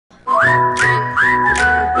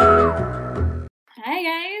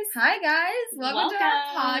Hi, guys. Welcome to our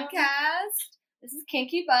podcast. This is Can't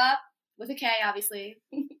Keep Up, with a K, obviously.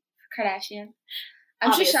 Kardashian.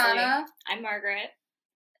 I'm Shoshana. I'm Margaret.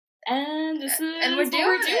 And this is and we're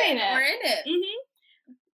doing it. We're in it.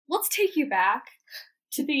 Mm-hmm. Let's take you back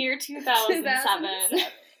to the year 2007.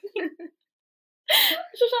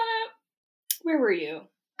 Shoshana, where were you in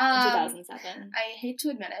 2007? I hate to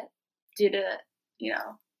admit it, due to,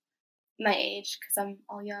 my age, because I'm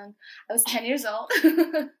all young. I was 10 years old.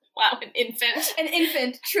 Wow, an infant. An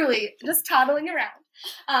infant, truly. Just toddling around.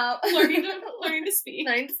 Learning to speak.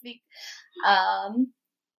 Learning to speak. And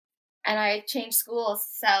I changed schools,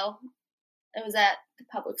 so it was at the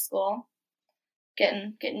public school.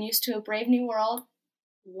 Getting used to a brave new world.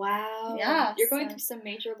 Wow. Yeah. You're going through some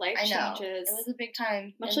major life changes. It was a big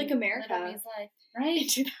time. Much like America. Life. Right? In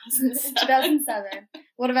 2007. 2007.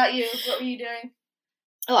 What about you? What were you doing?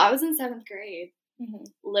 Oh, I was in 7th grade. Mm-hmm.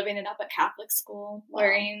 Living it up at Catholic school. Wow.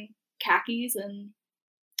 Wearing khakis and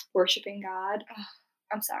worshiping God. Oh,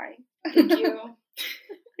 I'm sorry. Thank you.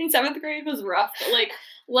 In 7th grade was rough, but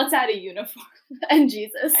let's add a uniform. And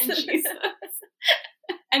Jesus.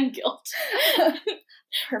 And guilt.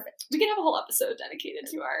 Perfect. We can have a whole episode dedicated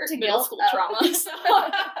to our middle guilt? school trauma. So.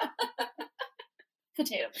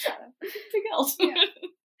 Potato. To guilt. Yeah.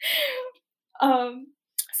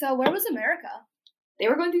 So where was America? They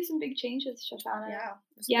were going through some big changes, Shoshana. Yeah.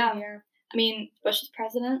 It was a big year. I mean, Bush was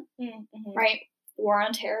president, mm-hmm. right? The war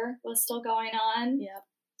on terror was still going on. Yep.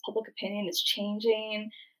 Public opinion is changing.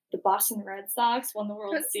 The Boston Red Sox won the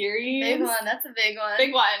World Series. Big one. That's a big one.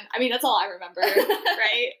 Big one. I mean, that's all I remember,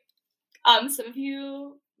 right? Some of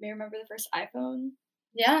you may remember the first iPhone.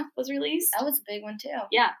 Yeah. Was released. That was a big one, too.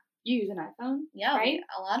 Yeah. You use an iPhone? Yeah, right?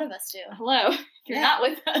 A lot of us do. Hello. You're not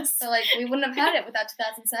with us. So, we wouldn't have had it without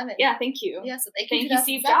 2007. Yeah, thank you. Yeah, so thank you,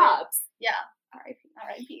 Steve Jobs. Yeah.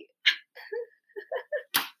 R.I.P.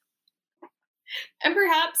 And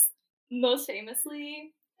perhaps most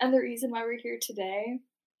famously, and the reason why we're here today,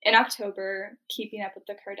 in October, Keeping Up with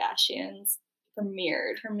the Kardashians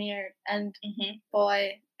premiered. And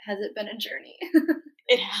boy, has it been a journey.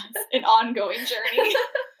 It has. An ongoing journey.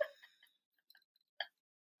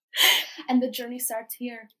 And the journey starts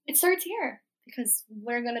here. It starts here. Because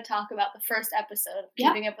we're going to talk about the first episode of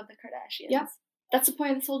Keeping Up with the Kardashians. Yep. That's the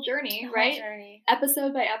point of this whole journey, right? Journey.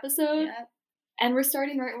 Episode by episode. Yep. And we're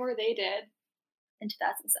starting right where they did. In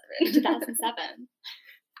 2007.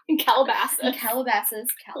 In Calabasas.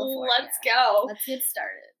 California. Let's go. Let's get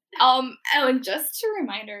started. And just to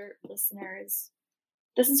remind our listeners,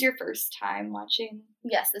 this is your first time watching?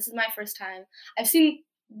 Yes, this is my first time. I've seen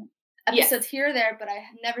episodes here or there, but I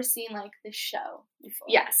have never seen this show before.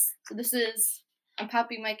 Yes. So I'm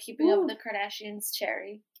popping my Keeping Up with the Kardashians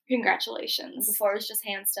cherry. Congratulations. Before it was just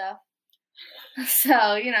hand stuff.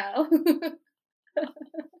 So,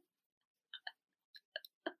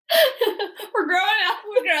 We're growing up.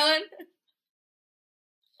 We're growing.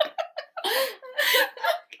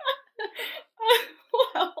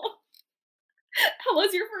 Well, how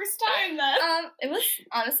was your first time then? It was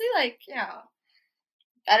honestly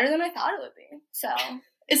better than I thought it would be. So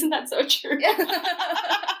isn't that so true? Yeah.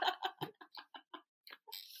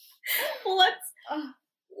 Well,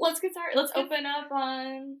 let's get started. Let's open up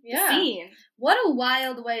on the scene. What a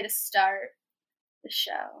wild way to start the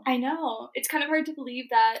show. I know. It's kind of hard to believe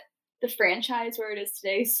that the franchise where it is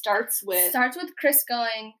today starts with Kris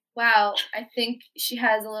going, wow, I think she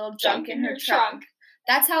has a little junk in her trunk.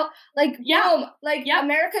 That's how, boom,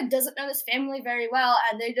 America doesn't know this family very well,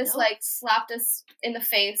 and they just, slapped us in the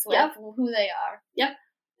face with who they are. Yep.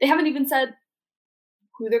 They haven't even said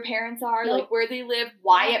who their parents are, where they live,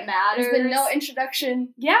 why it matters. There's been no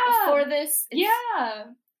introduction before this.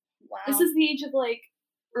 Wow. This is the age of,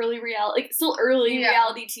 early reality, still early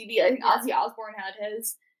reality TV. I think Ozzy Osbourne had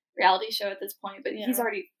his reality show at this point, but he's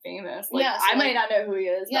already famous. I might not know who he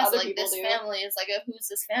is, but other people this do. Family is who's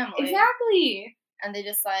this family? Exactly. And they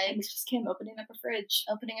just and it's just Kim opening a fridge,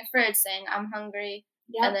 saying, I'm hungry.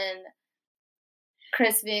 Yep. And then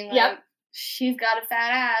Kris being she's got a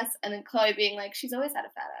fat ass, and then Khloe being she's always had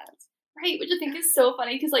a fat ass. Right, which I think is so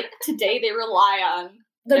funny, because today they rely on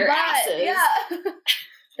their asses. Yeah.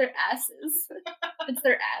 Their asses. It's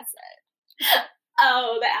their asset.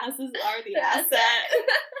 Oh, the asses are the asset.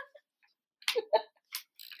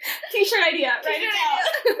 T-shirt idea. Write it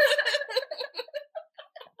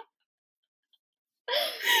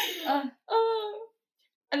down.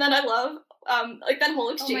 And then I love, that whole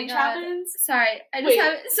exchange happens. Sorry, I just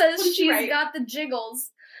have it says she's got the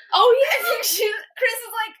jiggles. Oh yeah, Chris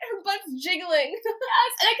is like her butt's jiggling. Yes,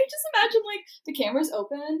 and I could just imagine like the camera's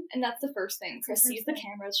open, and that's the first thing. Chris sees the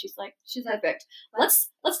cameras. She's like, perfect. Let's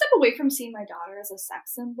step away from seeing my daughter as a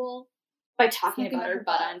sex symbol by talking about her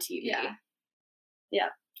butt on TV. Yeah.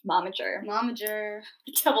 Momager.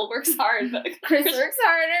 The devil works hard, but Chris works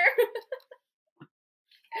harder.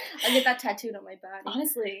 I'll get that tattooed on my body.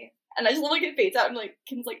 Honestly. And I just love like it fades out and like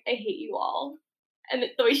Kim's like, I hate you all. And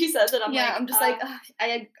the way she says it, I'm just like,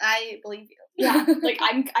 I believe you. Yeah. Like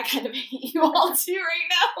I kind of hate you all too right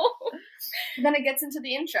now. Then it gets into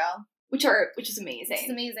the intro. Which is amazing. It's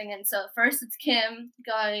amazing. And so first it's Kim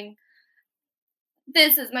going,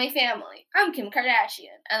 this is my family. I'm Kim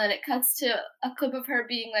Kardashian. And then it cuts to a clip of her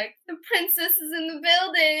being like, the princess is in the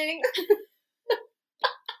building.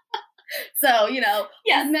 So,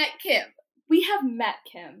 yes. We've met Kim. We have met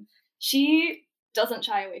Kim. She doesn't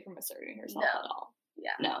shy away from asserting herself at all.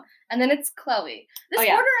 Yeah. No. And then it's Chloe. This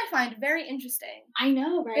order I find very interesting. I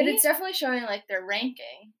know, right? But it's definitely showing like their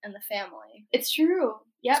ranking in the family. It's true.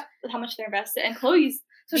 Yep. With how much they're invested. And Chloe's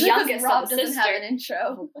the youngest. Rob doesn't have an intro.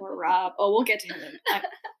 Oh, poor Rob. Oh, we'll get to him. I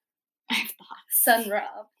have thoughts.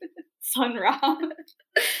 Son Rob.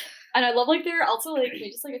 And I love like they're also like they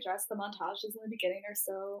just like address the montages in the beginning are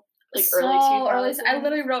so like early 2000s. I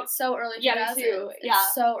literally wrote so early 2000s. Yeah, me too. Yeah.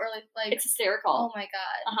 It's so early, like it's hysterical. Oh my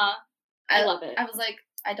god. I love it. I was like,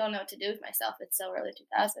 I don't know what to do with myself. It's so early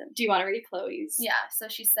 2000. Do you want to read Chloe's? Yeah. So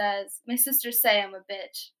she says, my sisters say I'm a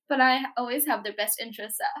bitch, but I always have their best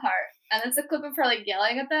interests at heart. And it's a clip of her like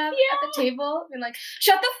yelling at them at the table, being like,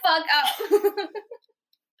 shut the fuck up.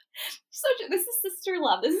 So this is sister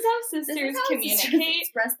love. This is how sisters communicate,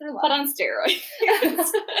 express their love, but on steroids.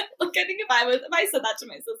 Like I think if I said that to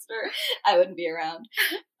my sister, I wouldn't be around.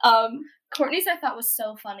 Courtney's I thought was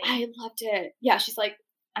so funny. I loved it. Yeah, she's like,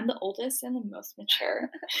 I'm the oldest and the most mature.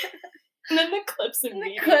 And then the clips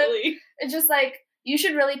immediately. It's just like, you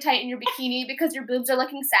should really tighten your bikini because your boobs are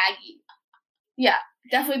looking saggy. Yeah,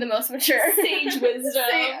 definitely the most mature. Sage wisdom.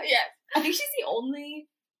 Yes. I think she's the only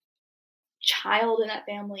child in that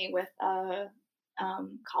family with a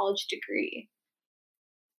college degree.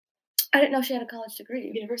 I didn't know she had a college degree.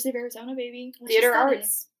 University of Arizona, baby. Theater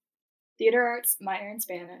arts, minor in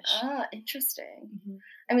Spanish. Ah, interesting. Mm-hmm.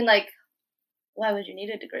 I mean, like, why would you need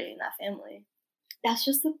a degree in that family? That's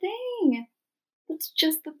just the thing.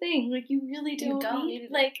 Like, you really don't need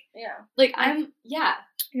it. Like, yeah. Like,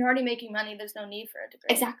 You're already making money. There's no need for a degree.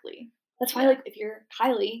 Exactly. That's why, like, if you're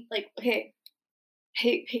Kylie, like, okay,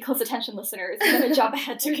 pay close attention, listeners. I'm going to jump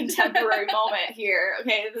ahead to a contemporary moment here.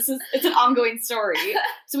 Okay, it's an ongoing story.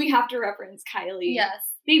 So we have to reference Kylie. Yes.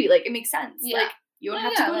 Baby, like, it makes sense. Yeah. Like, you don't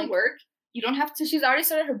have to go to work. You don't have to. She's already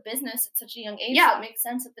started her business at such a young age. Yeah. So it makes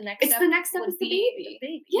sense that the next step is the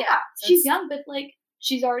baby. Yeah. So she's young, but, like,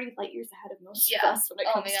 she's already light years ahead of most of us when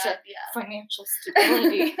it comes to financial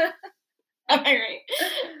stability. Am I right?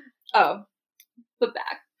 Oh. But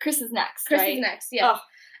back. Chris is next, Chris is next, yeah. Oh.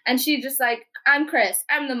 And she just like, I'm Chris,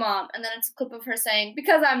 I'm the mom. And then it's a clip of her saying,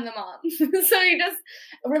 because I'm the mom. So he just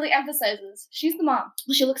really emphasizes, she's the mom.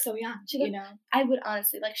 Well, she looks so young, I would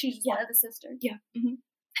honestly, like, she's just one of the sisters. Yeah.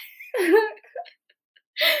 Mm-hmm.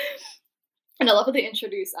 And I love how they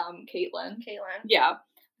introduce Caitlin. Yeah.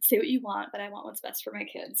 Say what you want, but I want what's best for my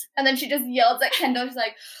kids. And then she just yells at Kendall. She's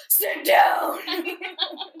like, sit down.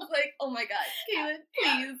 It's like, oh my god, Caitlin,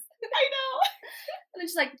 please. I know. And then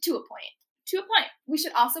she's like, to a point. We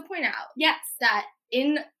should also point out, that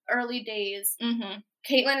in early days,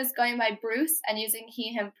 Caitlin is going by Bruce and using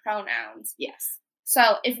he, him pronouns. Yes.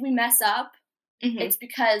 So if we mess up, it's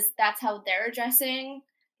because that's how they're addressing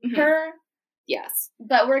her. Yes.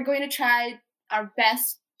 But we're going to try our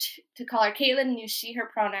best to call her Caitlin and use she, her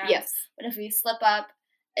pronouns. Yes. But if we slip up,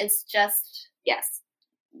 it's just... Yes.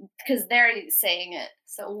 Because they're saying it,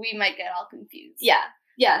 so we might get all confused. Yeah.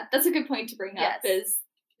 Yeah, that's a good point to bring up, is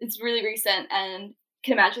it's really recent, and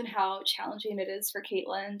can imagine how challenging it is for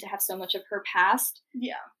Caitlin to have so much of her past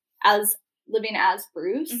as living as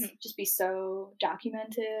Bruce, just be so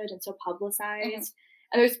documented and so publicized.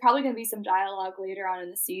 And there's probably going to be some dialogue later on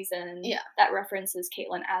in the season that references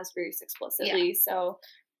Caitlin as Bruce explicitly. Yeah. So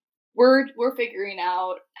we're figuring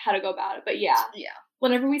out how to go about it. But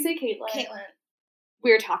whenever we say Caitlin,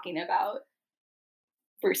 we're talking about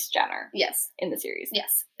Bruce Jenner. Yes. In the series.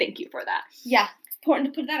 Yes. Thank you for that. Yeah. It's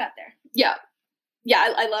important to put that out there. Yeah.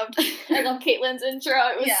 Yeah, I loved Caitlin's intro.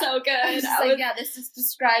 It was so good. I was just like, this just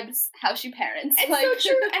describes how she parents. It's like, so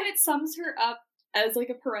true. And it sums her up as like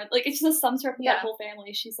a parent. Like, it just sums her up with that whole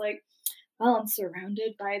family. She's like, well, I'm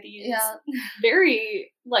surrounded by these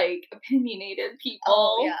very, like, opinionated people.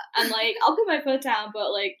 Oh, yeah. And, like, I'll put my foot down,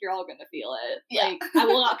 but, like, you're all gonna feel it. Yeah. Like, I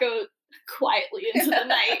will not go quietly into the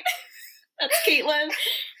night. That's Caitlyn.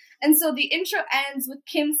 And so the intro ends with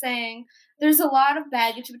Kim saying, "There's a lot of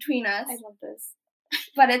baggage between us." I love this.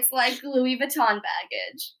 But it's like Louis Vuitton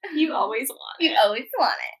baggage. You always want it. You always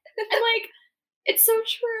want it. And like, it's so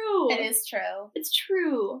true. It is true. It's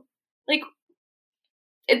true. Like,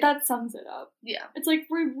 that sums it up. Yeah. It's like,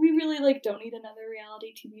 we really, like, don't need another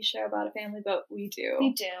reality TV show about a family, but we do.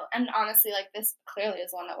 We do. And honestly, like, this clearly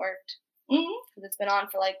is one that worked. Mm-hmm. Because it's been on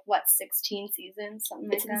for, like, what, 16 seasons? Something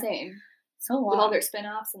like that. It's insane. So long. With all their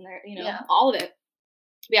spin-offs and their, all of it.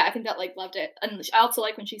 But yeah, I think that, like, loved it. And I also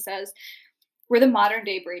like when she says, we're the modern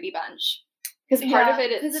day Brady Bunch. Because part of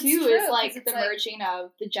it, too, is, like, the merging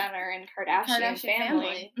of the Jenner and Kardashian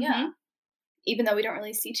family. Yeah. Mm-hmm. Even though we don't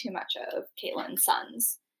really see too much of Caitlyn's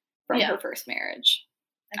sons from her first marriage.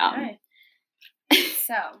 Okay.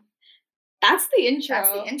 So. That's the intro.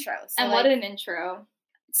 That's the intro. So, and what an intro.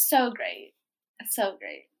 So great. So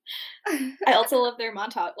great. I also love their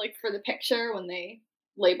montage, like, for the picture when they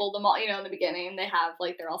label them all, in the beginning, they have,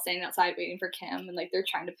 like, they're all standing outside waiting for Kim, and, like, they're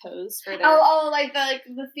trying to pose for their... like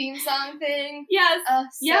the theme song thing? Yes. Oh,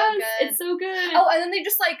 so good. It's so good. Oh, and then they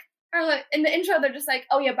just, like, are like, in the intro, they're just like,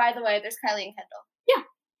 oh, yeah, by the way, there's Kylie and Kendall. Yeah.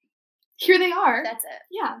 Here they are. That's it.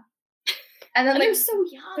 Yeah. And then they're so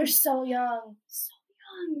young. They're so young. So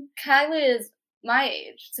young. Kylie is my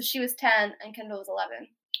age, so she was 10, and Kendall was 11.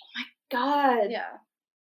 Oh, my God. Yeah.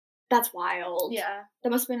 That's wild. Yeah.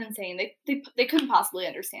 That must have been insane. They couldn't possibly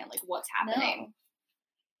understand, like, what's happening.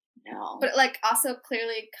 No. But, like, also,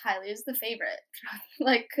 clearly, Kylie is the favorite.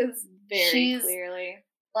 Like, because she's... clearly.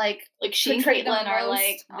 Like she and Caitlyn are,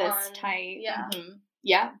 like, this tight. Yeah. Mm-hmm.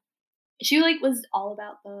 Yeah. She, like, was all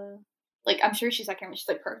about the... Like, I'm sure she's like, she's,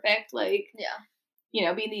 like, perfect. Like...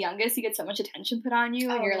 Yeah. Being the youngest, you get so much attention put on you,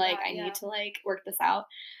 and you're like, I need to, like, work this out.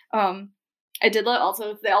 I did love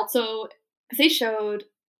also... Because they showed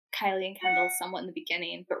Kylie and Kendall somewhat in the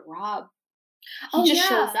beginning, but Rob, he just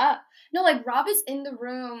shows up. No, like, Rob is in the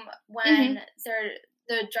room when they're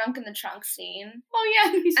the drunk in the trunk scene. Oh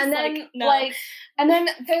yeah, he's just and then like, no. And then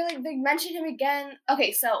they mention him again.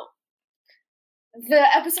 Okay, so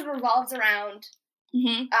the episode revolves around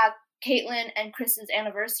Caitlyn and Kris's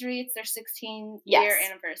anniversary. It's their 16-year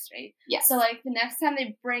anniversary. Yes. So, like, the next time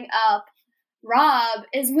they bring up Rob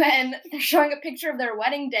is when they're showing a picture of their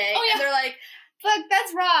wedding day. Oh, yeah. And they're like, look,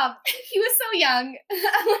 that's Rob. He was so young.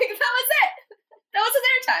 I'm like, that was it. That was his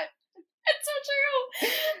airtime. It's so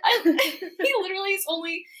true. He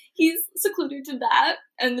literally he's secluded to that.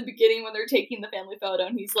 And in the beginning when they're taking the family photo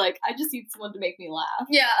and he's like, I just need someone to make me laugh.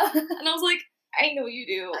 Yeah. And I was like, I know you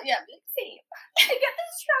do. Yeah, same. I get the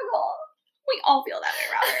struggle. We all feel that way,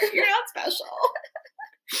 Robert. You're not special.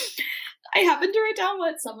 I happened to write down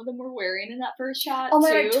what some of them were wearing in that first shot. Oh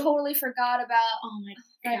my God, I totally forgot about. Oh my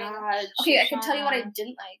God. Okay, I can tell you what I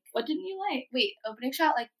didn't like. What didn't you like? Wait, opening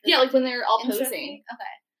shot? Like like when they're all posing.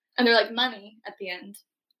 Okay. And they're like, money at the end.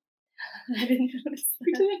 I didn't notice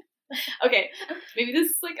that. Okay, maybe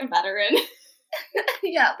this is like a veteran.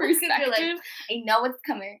 Yeah, perspective. Like, I know what's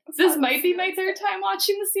coming. This might be my third time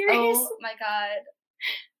watching the series. Oh my God.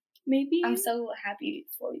 Maybe. I'm so happy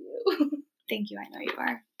for you. Thank you, I know you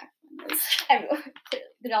are. Everyone,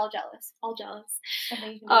 they're all jealous. All jealous.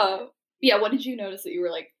 Yeah, what did you notice that you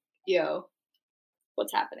were like, yo,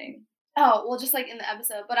 what's happening? Oh, well, just like in the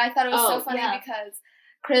episode. But I thought it was so funny because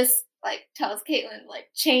Kris, like, tells Caitlyn, like,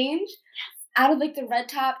 change out of, like, the red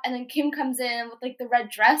top, and then Kim comes in with, like, the red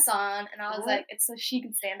dress on, and I was like, it's so she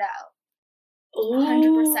can stand out.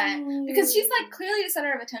 100%. Because she's, like, clearly the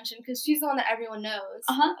center of attention, because she's the one that everyone knows.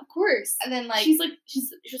 Of course. And then, like... She's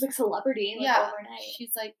like celebrity, like, overnight.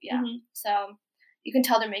 She's, like, So, you can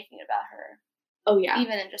tell they're making it about her. Oh, yeah.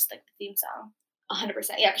 Even in just, like, the theme song.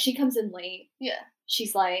 100%. Yeah, because she comes in late. Yeah.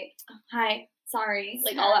 She's like, hi, sorry.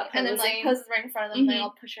 Like, all that posing. And then, like, poses right in front of them, and they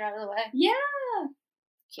all push her out of the way. Yeah.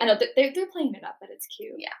 Cute. I know, they're playing it up, but it's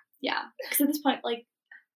cute. Yeah. Yeah. Because at this point, like,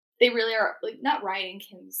 they really are, like, not riding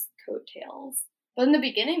Kim's coattails. But in the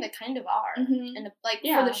beginning, they kind of are. Mm-hmm. And, like,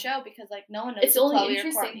 for the show, because, like, no one knows it's the only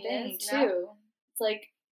interesting thing, too. No? It's like,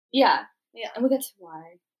 yeah. And we'll get to why.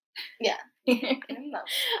 Yeah. In a moment.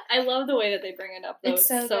 I love the way that they bring it up, though. It's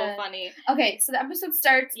so funny. Okay, so the episode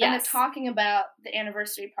starts, and they're talking about the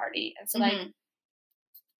anniversary party. And so, like,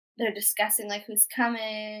 they're discussing, like, who's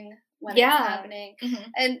coming, when it's happening.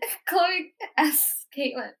 And Chloe asks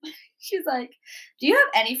Caitlyn, she's like, do you have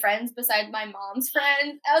any friends besides my mom's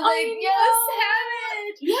friends? I was like, yes,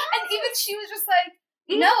 savage. Yes. And even she was just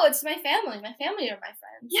like, no, it's my family. My family are my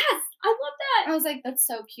friends. Yes, I love that. I was like, that's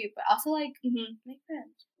so cute, but also, like, make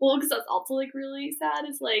friends. Well, because that's also, like, really sad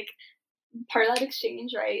is, like, part of that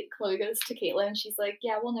exchange, right? Chloe goes to Caitlyn, and she's like,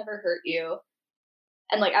 yeah, we'll never hurt you.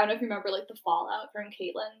 And, like, I don't know if you remember, like, the fallout from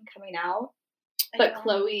Caitlyn coming out. But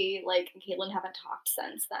Khloe, like, and Caitlyn haven't talked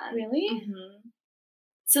since then. Really? Mm-hmm.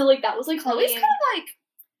 So, like, that was, like, Khloe's kind of, like,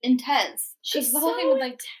 intense. She's the whole thing with,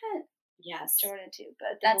 like, yes. Jordan, too.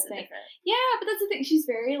 But that's different. Yeah, but that's the thing. She's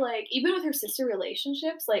very, like, even with her sister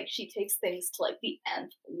relationships, like, she takes things to, like, the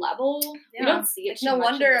nth level. Yeah. We don't see it too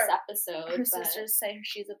much in this episode. Her sisters say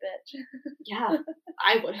she's a bitch. Yeah,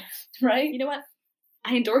 I would. Right? You know what?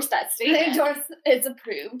 I endorse that statement. It's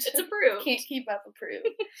approved. It's approved. Can't keep up approved.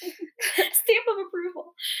 Stamp of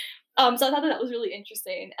approval. So I thought that was really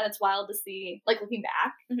interesting, and it's wild to see, like, looking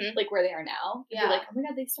back, like, where they are now. Yeah. You're like, oh my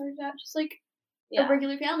god, they started out just, like, a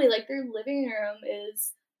regular family. Like, their living room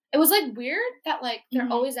is... It was, like, weird that, like, they're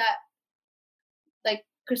always at, like,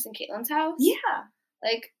 Kris and Caitlyn's house. Yeah.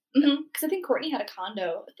 Like... Because I think Kourtney had a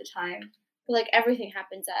condo at the time. But, like, everything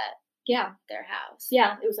happens at their house.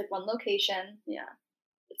 Yeah. It was, like, one location. Yeah.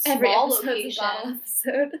 Every episode's a bottle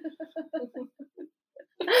episode.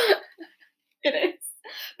 It is.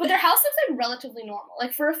 But their house looks, like, relatively normal.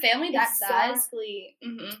 Like, for a family that size,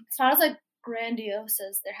 it's not as, like, grandiose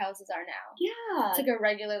as their houses are now. Yeah. It's, like, a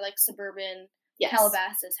regular, like, suburban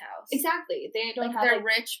Calabasas house. Exactly. They don't like, have, they're like,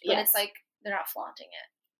 rich, but it's, like, they're not flaunting it.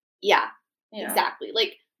 Yeah. You know? Exactly.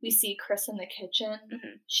 Like, we see Kris in the kitchen.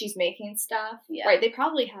 She's making stuff. Yeah. Right? They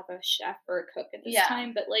probably have a chef or a cook at this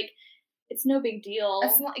time, but, like, it's no big deal.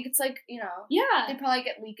 It's like, you know. Yeah. They probably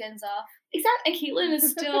get weekends off. Exactly. And Caitlyn is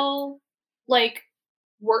still, like,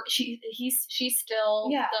 she's still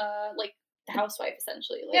the housewife,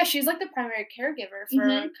 essentially. Like, yeah, she's, like, the primary caregiver for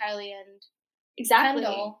Kylie and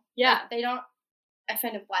Kendall. Yeah. Like, they don't... I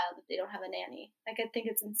find it wild that they don't have a nanny. Like, I think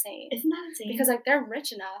it's insane. Isn't that insane? Because, like, they're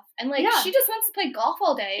rich enough. And, like, she just wants to play golf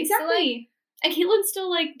all day. Exactly. So, like, and Caitlyn still,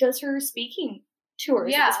 like, does her speaking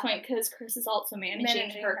tours at this point because Kris is also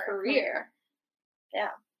managing her career. Yeah.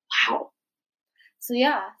 Wow. So,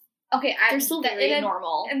 yeah. Okay, they're still very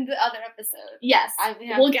normal. In the other episode. Yes.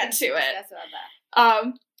 We'll get to it. About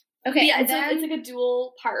that. Okay, yeah, it's like a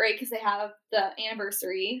dual part, right? Because they have the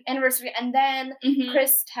anniversary, and then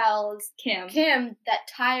Kris tells Kim that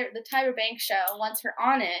the Tyra Banks show wants her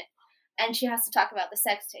on it, and she has to talk about the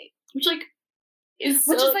sex tape, which is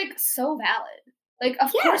like so valid. Like,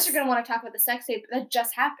 of course you're gonna want to talk about the sex tape that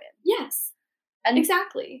just happened. Yes, and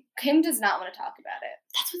exactly. Kim does not want to talk about it.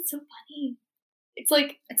 That's what's so funny. It's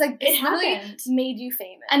like it happened. Made you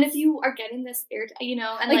famous. And if you are getting this aired, you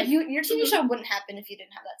know, and like your TV show wouldn't happen if you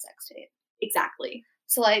didn't have that sex tape. Exactly.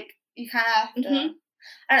 So, like, you kind of have to,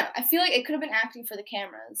 I don't know. I feel like it could have been acting for the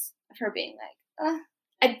cameras of her being like,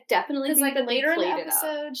 I definitely think like that later in the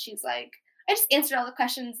episode, she's like, I just answered all the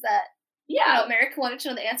questions that America wanted to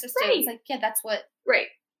know the answers to. It's like, that's what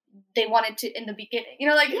they wanted to in the beginning. You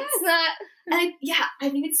know, like it's not. And I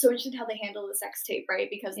think it's so interesting how they handle the sex tape, right?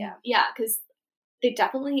 Because because they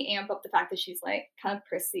definitely amp up the fact that she's, like, kind of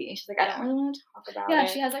prissy. And she's like, I don't really want to talk about it. Yeah,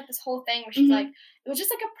 she has, like, this whole thing where she's like, it was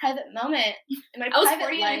just, like, a private moment in my private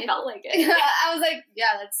life. And it felt like it. I was like,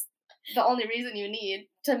 that's the only reason you need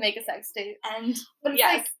to make a sex tape. But it's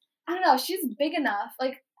like, I don't know, she's big enough.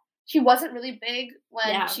 Like, she wasn't really big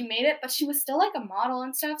when she made it, but she was still, like, a model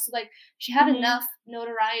and stuff. So, like, she had enough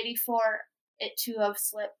notoriety for it to have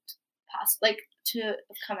slipped, like, to have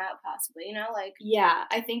come out possibly, you know, like. Yeah,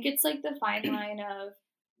 I think it's, like, the fine line of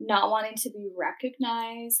not wanting to be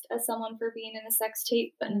recognized as someone for being in a sex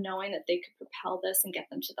tape, but knowing that they could propel this and get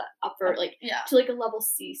them to the upper, like, to, like, a level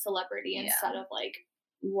C celebrity instead of, like,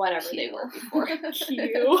 whatever they were before. Q.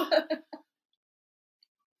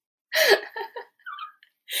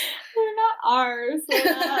 They're not ours. So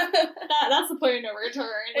that's the point of no return.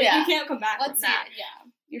 Like, you can't come back from that. Yeah,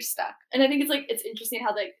 you're stuck. And I think it's interesting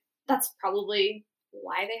how, like, that's probably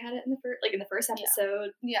why they had it in the first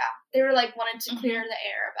episode. Yeah. They were, like, wanted to clear the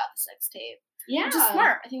air about the sex tape. Yeah. Which is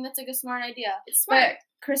smart. I think that's, like, a smart idea. It's smart.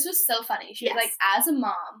 But Kris was so funny. She was like, as a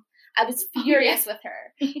mom, I was furious with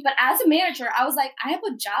her. But as a manager, I was like, I have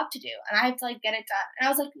a job to do, and I have to, like, get it done. And I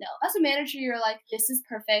was like, no. As a manager, you're like, this is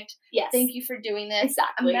perfect. Yes. Thank you for doing this.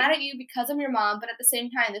 Exactly. I'm mad at you because I'm your mom, but at the same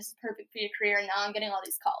time, this is perfect for your career, and now I'm getting all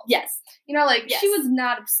these calls. Yes. You know, like, she was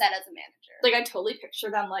not upset as a manager. Like, I totally picture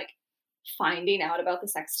them, like, finding out about the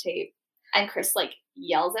sex tape, and Kris, like,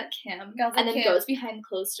 yells at Kim, and then goes behind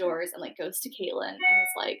closed doors and, like, goes to Caitlyn and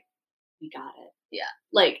is like, we got it. Yeah.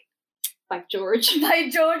 Like, by George. By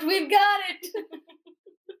George, we've got it.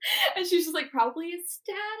 And she's just like, probably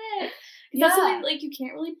ecstatic. That's something, like, you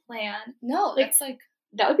can't really plan. No, like, that's, like,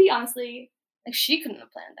 that would be, honestly, like, she couldn't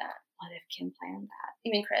have planned that. What if Kim planned that?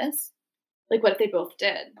 You mean Kris? Like, what if they both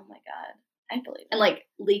did? Oh my god. I believe it. And, like,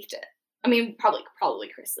 leaked it. I mean, probably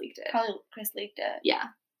Kris leaked it. Probably Kris leaked it. Yeah.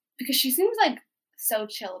 Because she seems, like, so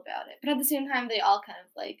chill about it. But at the same time, they all kind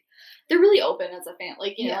of, like... They're really open as a fan.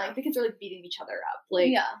 Like, you know, like, the kids are, like, beating each other up. Like...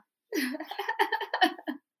 Yeah.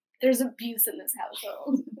 There's abuse in this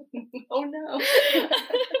household. Oh, no.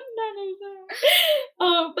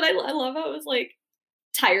 No. But I love how it was, like,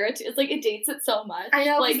 Tyra, too. It's, like, it dates it so much. I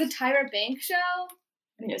know, like the Tyra Banks show.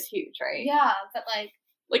 I mean, it was huge, right? Yeah, but, like...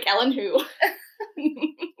 Like, Ellen who?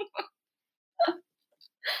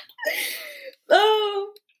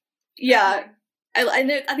 Oh, yeah. I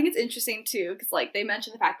think it's interesting too because like they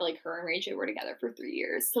mentioned the fact that like her and Ray J were together for 3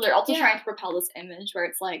 years, so they're also trying to propel this image where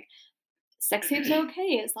it's like sex tapes are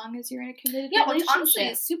okay as long as you're in a committed relationship. Which honestly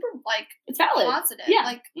is super like it's valid, positive,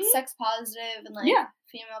 like sex positive and like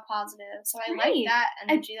female positive. So I like that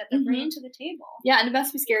energy that they're bringing to the table. Yeah, and it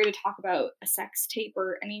must be scary to talk about a sex tape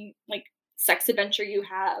or any like sex adventure you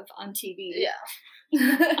have on TV. Yeah.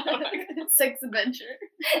 Sex adventure.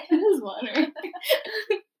 It is one, right?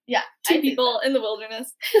 Yeah. 2 people in the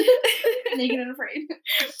wilderness. Naked and afraid.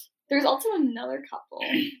 There's also another couple.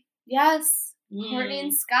 Yes. Courtney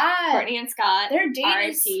and Scott. Their date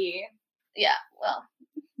R.I.P. Yeah, well.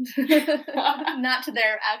 Not to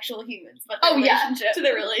their actual humans, but their relationship. To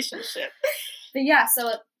their relationship. But yeah,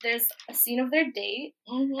 so there's a scene of their date,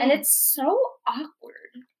 and it's so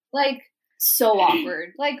awkward. Like, so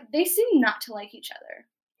awkward. Like, they seem not to like each other.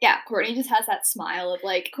 Yeah, Courtney just has that smile of,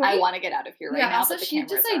 like, I want to get out of here right now, also, but the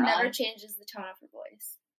cameras just, like, never changes the tone of her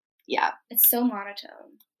voice. Yeah. It's so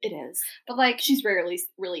monotone. It is. But, like... she's rarely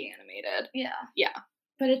really animated. Yeah. Yeah.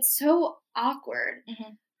 But it's so awkward.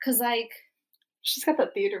 Because, like... she's got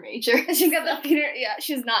that theater major. She's got that theater... Yeah,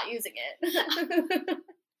 she's not using it.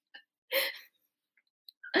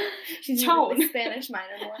 She's using the Spanish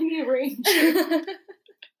minor one. I need range.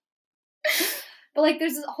 But, like,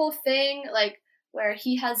 there's this whole thing, like, where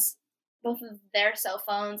he has both of their cell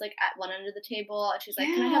phones, like, at one end of the table, and she's like,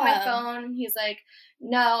 can I have my phone? And he's like,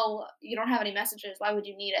 no, you don't have any messages, why would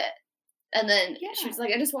you need it? And then she was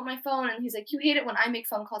like, I just want my phone, and he's like, you hate it when I make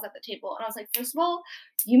phone calls at the table. And I was like, first of all,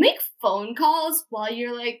 you make phone calls while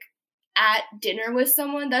you're, like, at dinner with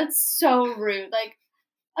someone? That's so rude. Like,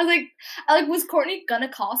 I was like, was Courtney gonna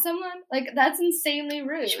call someone? Like, that's insanely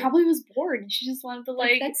rude. She probably was bored, and she just wanted to,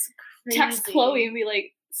 like that's crazy. Text Chloe and be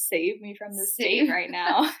like, save me from this date right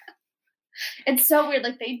now. It's so weird.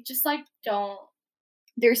 Like, they just, like, don't...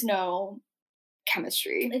 there's no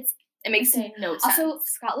chemistry. It makes no sense. Also,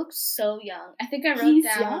 Scott looks so young. I think I wrote down... He's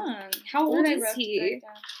young. How old is he?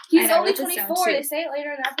 He's only 24. They say it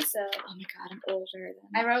later in the episode. Oh my god, I'm older than...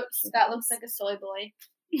 I wrote, Scott looks like a soy boy.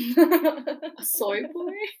 A soy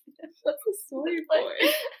boy? What's a soy boy?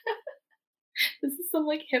 This is some,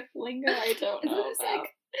 like, hip lingo I don't know about. Like,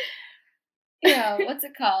 yeah, what's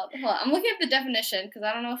it called? Hold on, I'm looking up the definition because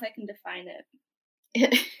I don't know if I can define it.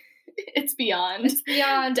 It's beyond. It's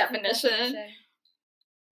beyond definition.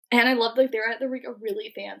 And I love, like, they're at a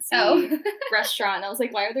really fancy restaurant. I was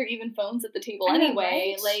like, why are there even phones at the table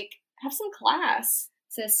anyway? Right? Like, have some class.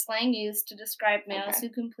 It says slang used to describe males who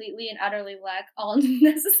completely and utterly lack all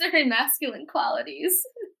necessary masculine qualities.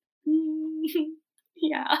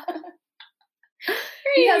 Yeah.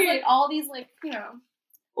 He has, like, all these, like, you know.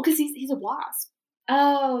 Well, because he's a wasp.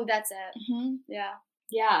 Oh, that's it. Yeah.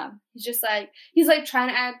 Yeah. He's just, like, he's, like, trying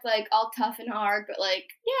to act, like, all tough and hard, but, like.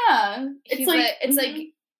 Yeah. It's, like, it's,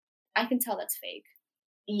 like, I can tell that's fake.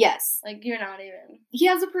 Yes. Like, you're not even. He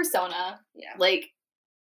has a persona. Yeah. Like,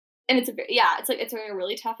 and it's it's a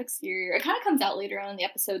really tough exterior. It kind of comes out later on in the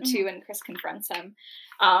episode, too, and Chris confronts him.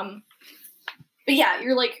 But yeah,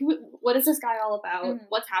 you're like, what is this guy all about?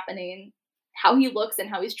 What's happening? How he looks and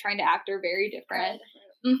how he's trying to act are very different.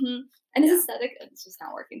 And his aesthetic, it's just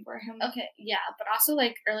not working for him. Okay, yeah, but also,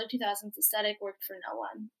 like, early 2000s aesthetic worked for no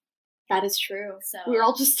one. That is true. So we were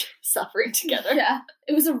all just suffering together. Yeah,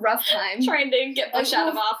 it was a rough time. Trying to get Bush out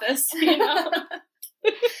of office, you know?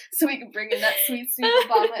 So we could bring in that sweet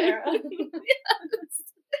Obama era. Yes.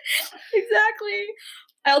 Exactly.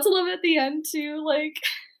 I also love it at the end, too, like,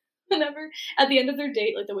 whenever, at the end of their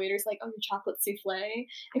date, like, the waiter's like, oh, your chocolate souffle.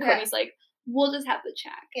 And Courtney's like, we'll just have the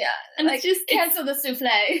check. Yeah. And like, it's just... cancel the souffle.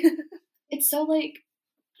 It's so, like...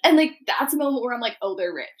 And, like, that's a moment where I'm like, oh,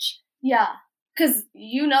 they're rich. Yeah. Because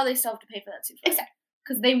you know they still have to pay for that souffle. Exactly.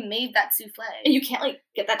 Because they made that souffle. And you can't, like,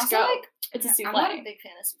 get that to go. Like, it's a souffle. I'm not a big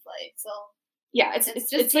fan of souffle, so... Yeah, it's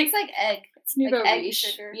just tastes like egg. It's nouveau like riche.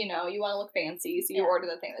 Sugar. You know, you want to look fancy, so you order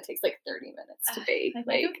the thing that takes, like, 30 minutes to bake.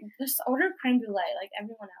 Like, just order creme brulee, like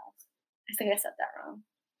everyone else. I think I said that wrong.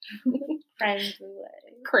 Creme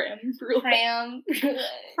brulee. Creme brulee. Creme brulee.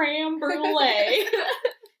 Creme brulee.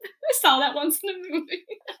 I saw that once in a movie.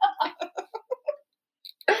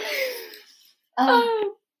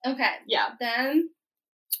 Okay. Yeah. Then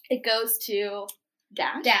it goes to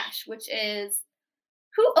Dash, which is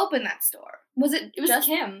who opened that store? Was it? It was just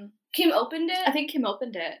Kim. Kim opened it. I think Kim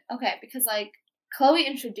opened it. Okay, because like Chloe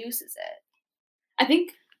introduces it. I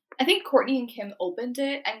think Kourtney and Kim opened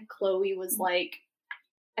it, and Chloe was like,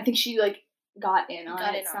 I think she like got in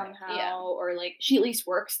on it somehow, or like she at least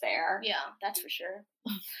works there. Yeah, that's for sure.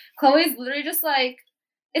 Chloe's literally just like,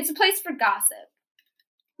 it's a place for gossip.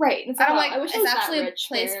 Right. It's like, I wish it's actually a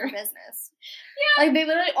place for business. Yeah. Like, they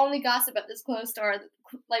literally only gossip at this clothes store.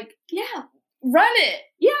 Like, yeah. Run it.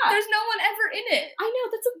 Yeah. There's no one ever in it. I know,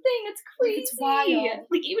 that's the thing. It's crazy. It's wild.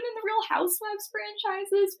 Like, even in the Real Housewives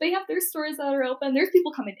franchises, they have their stores that are open. There's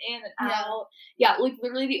people coming in and out. Yeah, like,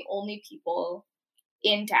 literally the only people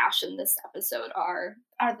in Dash in this episode are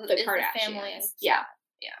the Kardashians. The family. Yeah.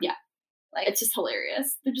 Like, it's just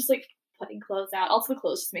hilarious. They're just, like, putting clothes out. Also, the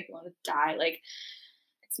clothes just make you want to die. Like,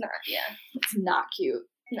 it's not, it's not cute.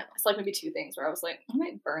 No. It's like maybe two things where I was like, I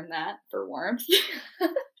might burn that for warmth.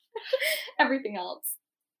 Everything else.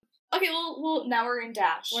 Okay, well, now we're in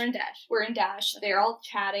Dash. We're in Dash. They're all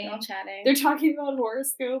chatting. They're talking about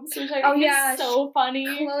horoscopes, which I think is so funny.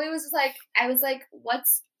 Chloe was just like, I was like,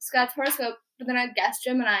 what's Scott's horoscope? But then I guessed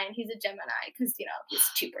Gemini, and he's a Gemini, because, you know, he's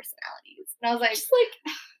two personalities. And I was like,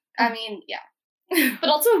 I mean, yeah. But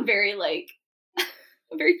also very, like,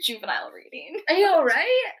 a very juvenile reading. I know,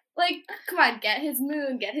 right? Like, come on, get his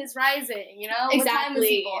moon, get his rising, you know? Exactly. What time was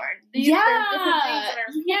he born? These are different things that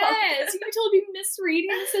are yes, you could totally be misreading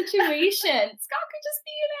the situation. Scott could just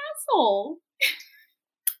be an asshole.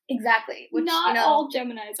 Exactly. Which, not you know, all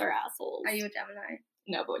Geminis are assholes. Are you a Gemini?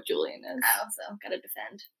 No, but Julian is. I also gotta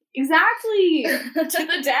defend. Exactly. To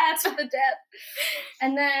the death. To the death.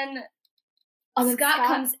 And then Scott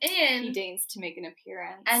comes in. He deigns to make an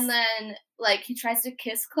appearance. And then, like, he tries to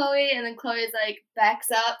kiss Chloe, and then Chloe's, like, backs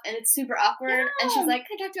up, and it's super awkward. Yeah. And she's like,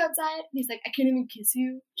 can I talk to you outside? And he's like, I can't even kiss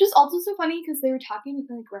you. Just also so funny, because they were talking,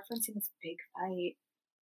 like, referencing this big fight.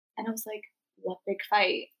 And I was like, what big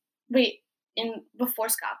fight? Wait, before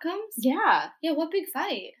Scott comes? Yeah. Yeah, what big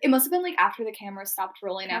fight? It must have been, like, after the camera stopped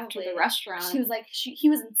rolling after the restaurant. She was like, he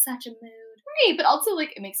was in such a mood. Right, but also,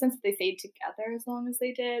 like, it makes sense that they stayed together as long as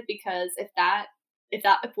they did, because if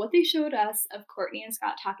what they showed us of Kourtney and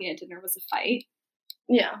Scott talking at dinner was a fight,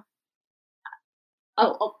 yeah,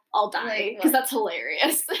 I'll die, because that's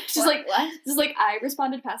hilarious. She's like, what? Just like, I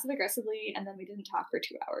responded passive aggressively, and then we didn't talk for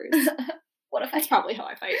 2 hours. What if that's probably how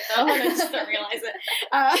I fight, though, and I just don't realize it.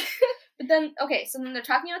 But then, okay, so then they're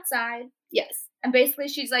talking outside. Yes. And basically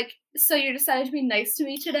she's like, so you decided to be nice to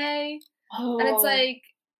me today? Oh. And it's like,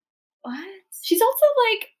 what? She's also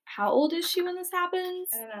like, how old is she when this happens?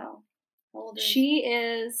 I don't know. How old is she?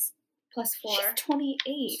 Is +4. She's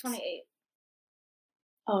 28. She's 28.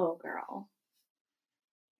 Oh, girl.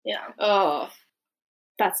 Yeah. Oh.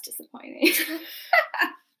 That's disappointing.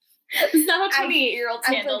 It's not how 28-year-olds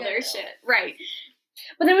handle their shit. Right.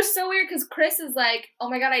 But it was so weird because Chris is like, oh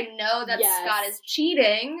my god, I know that Scott is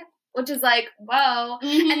cheating, which is like, whoa.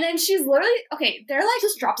 Mm-hmm. And then she's literally, okay, they're like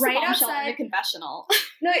just drops right the bombshell outside in the confessional.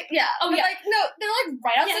 No, yeah. Oh, yeah. Like, no, they're like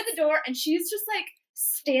right outside the door, and she's just like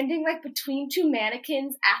standing like between two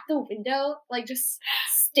mannequins at the window, like just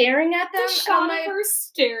staring at them. The shot of her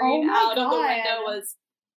staring out of the window was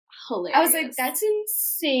hilarious. I was like, that's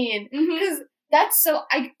insane. Because that's so,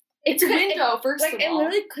 it's a window, first of all. Like, it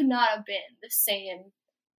literally could not have been the same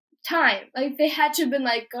time. Like, they had to have been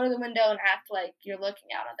like, go to the window and act like you're looking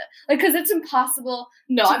out on them. Like, because it's impossible.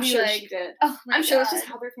 No, I'm sure she did. Oh, I'm sure that's just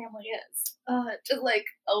how their family is. Just like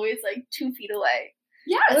always like 2 feet away.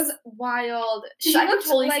 Yeah, it was wild. She looked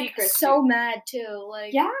totally like so mad too.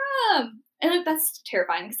 Like, yeah, and like that's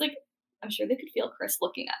terrifying because like I'm sure they could feel Chris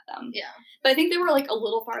looking at them. Yeah, but I think they were like a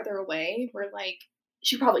little farther away, where like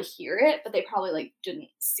she could probably hear it, but they probably like didn't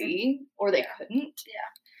see or they couldn't. Yeah.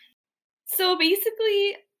 So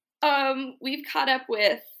basically, we've caught up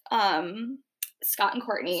with Scott and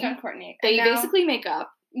Kourtney. They basically make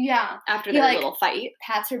up. Yeah. After their little fight.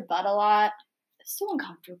 Pats her butt a lot. It's so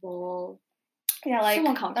uncomfortable. Yeah, like so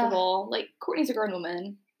uncomfortable. Like, Kourtney's a grown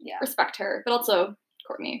woman. Yeah. Respect her. But also,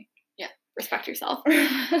 Kourtney. Yeah. Respect yourself.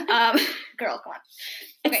 Girl, come on.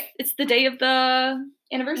 Okay. It's the day of the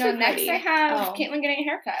anniversary party. Next I have Caitlyn getting a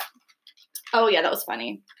haircut. Oh, yeah, that was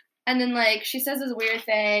funny. And then, like, she says this weird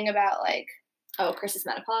thing about, like... Oh, Chris's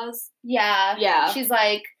menopause? Yeah. Yeah. She's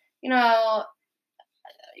like, you know...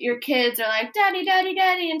 Your kids are like, daddy, daddy,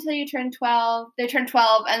 daddy, until you turn 12. They turn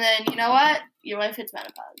 12, and then, you know what? Your wife hits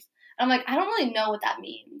menopause. I'm like, I don't really know what that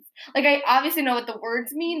means. Like, I obviously know what the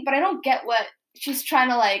words mean, but I don't get what she's trying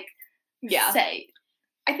to, like, say.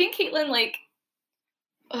 I think Caitlyn, like,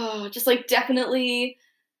 just, like, definitely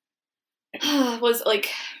was, like,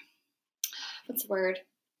 what's the word?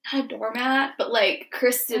 a doormat, but, like,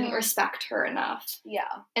 Chris didn't respect her enough. Yeah.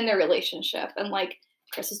 In their relationship. And, like,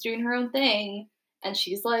 Chris is doing her own thing. And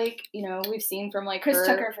she's, like, you know, we've seen from, like, Chris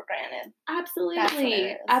took her for granted.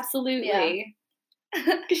 Absolutely. Absolutely.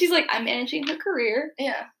 Because she's like, I'm managing her career.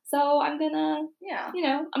 Yeah. So I'm gonna, you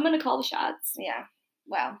know, I'm gonna call the shots. Yeah.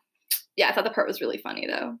 Wow. Yeah, I thought the part was really funny,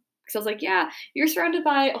 though. Because I was like, yeah, you're surrounded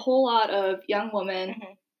by a whole lot of young women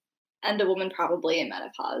and a woman probably in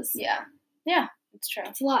menopause. Yeah. Yeah, it's true.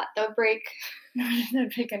 It's a lot. That would break. That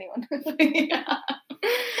would break anyone. Yeah.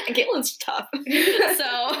 And Caitlin's tough.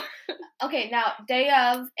 So. Okay, now, day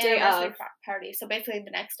of anniversary party. So basically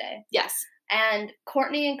the next day. Yes. And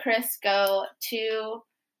Courtney and Chris go to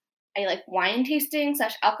a, like, wine tasting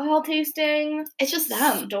 / alcohol tasting. It's just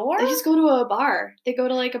them. Store? They just go to a bar. They go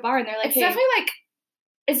to, like, a bar and they're like, it's definitely, like,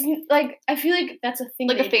 it's, like, I feel like that's a thing.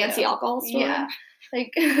 Like a fancy alcohol store? Yeah.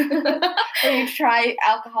 Like, where you try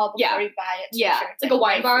alcohol before you buy it. Yeah. It's like a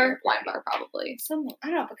wine bar. Wine bar, probably. Something. I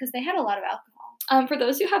don't know, because they had a lot of alcohol. For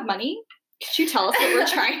those who have money, could you tell us what we're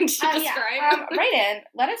trying to describe? Yeah. Write in.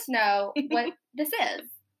 Let us know what this is.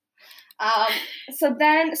 So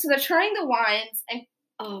they're trying the wines, and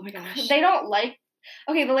oh my gosh, they don't like.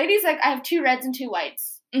 Okay, the lady's like, I have 2 reds and 2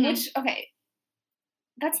 whites, which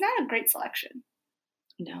that's not a great selection.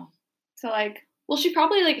 No. So, like, well, she's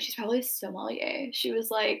probably a sommelier. She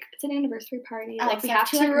was like, it's an anniversary party, like, so we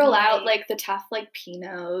have to rule out like the tough, like,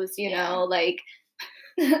 Pinots, you know, like.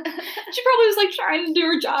 She probably was like trying to do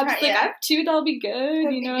her job. She's like, I have 2 that'll be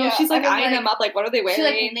good, you know. Yeah. She's like eyeing them up, like, what are they wearing? She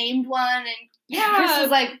like named one, and Chris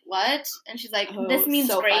was like, what? And she's like, this means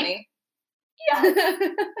so grape. Funny. Yeah.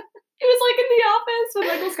 It was like in The Office when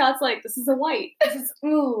Michael Scott's like, this is a white. This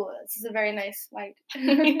is a very nice white.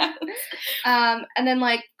 Yes. And then,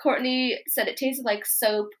 like, Courtney said it tasted like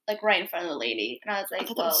soap, like, right in front of the lady. And I was like,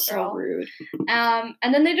 that was so rude. And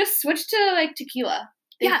then they just switched to, like, tequila.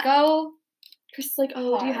 They go. Chris is like,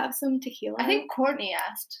 oh, do you have some tequila? I think Courtney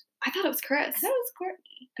asked. I thought it was Chris. I thought it was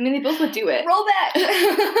Courtney. I mean, they both would do it. Roll back. Roll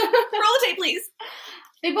the tape, please.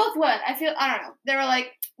 They both would. I don't know. They were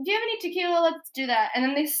like, do you have any tequila? Let's do that. And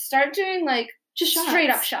then they start doing, like, just straight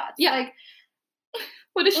up shots. Yeah. Like,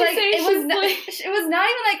 what did she say? It was not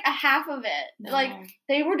even, like, a half of it. No. Like,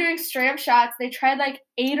 they were doing straight up shots. They tried, like,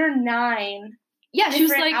 8 or 9 she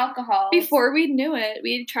was like, alcohols. Before we knew it,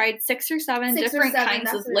 we had tried 6 or 7 different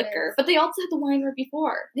kinds of liquor. But they also had the wine right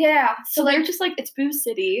before. Yeah. So they're just like, it's booze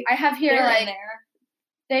city. I have here, like,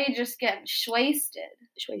 they just get schwasted.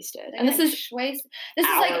 And this is like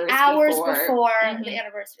hours before the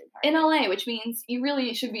anniversary party. In LA, which means you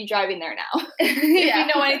really should be driving there now. If you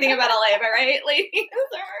know anything about LA, am I right, ladies?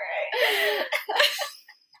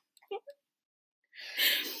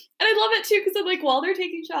 And I love it too, because like while they're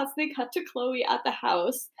taking shots, they cut to Chloe at the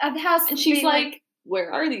house. And she's like,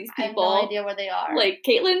 where are these people? I have no idea where they are. Like,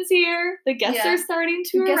 Caitlin's here. The guests are starting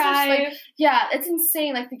to arrive. It's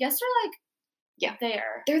insane. Like, the guests are like,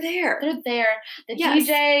 there. They're there. The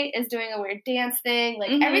DJ is doing a weird dance thing.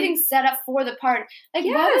 Like, everything's set up for the party. Like,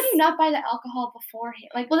 why would you not buy the alcohol beforehand?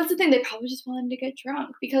 Like, well, that's the thing. They probably just wanted to get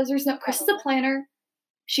drunk because there's no. Chris is a planner.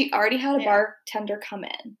 She already had a bartender come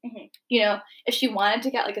in. Mm-hmm. You know, if she wanted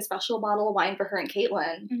to get like a special bottle of wine for her and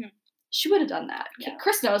Caitlin, she would have done that. Yeah.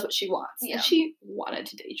 Chris knows what she wants, and she wanted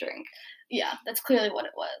to day drink. Yeah, that's clearly what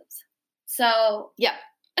it was. So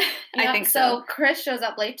I think so. So Chris shows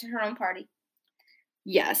up late to her own party.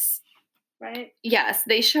 Yes. Right? Yes,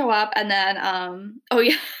 they show up and then,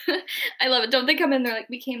 I love it. Don't they come in? They're like,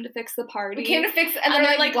 we came to fix the party. We came to fix it. And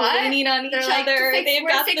they're like leaning on each other. They've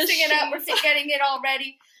got fixing it up. We're getting it all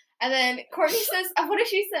ready. And then Courtney says, what did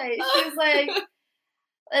she say? She's like,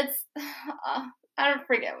 I don't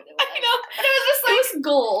forget what it was. I know. But it was just like, it was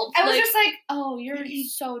gold. I was just like, oh, you're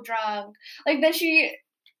so drunk. Like, then she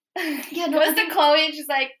goes to Chloe and she's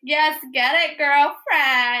like, yes, get it,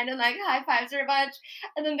 girlfriend, and like high fives her a bunch,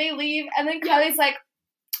 and then they leave, and then Chloe's like,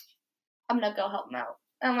 I'm gonna go help him out.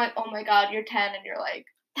 And I'm like, oh my god, you're 10 and you're like,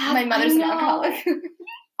 my mother's an alcoholic.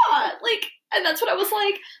 And that's what I was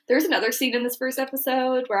like. There's another scene in this first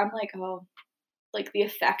episode where I'm like, oh, like the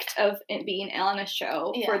effect of it being on a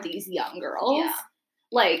show for these young girls. Yeah.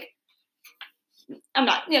 Like, I'm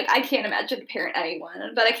not, I can't imagine to parent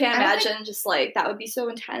anyone, but I can't imagine just, like, that would be so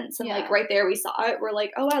intense. And, like, right there we saw it. We're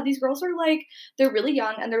like, oh, wow, these girls are, like, they're really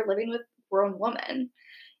young and they're living with grown women.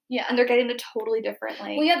 Yeah. And they're getting a totally different,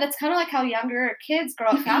 like... Well, yeah, that's kind of like how younger kids grow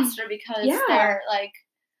up faster because they're, like...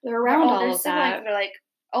 They're around all of that. They're, like,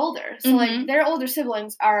 older. So, like, their older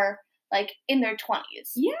siblings are like in their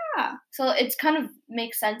 20s. Yeah. So it's kind of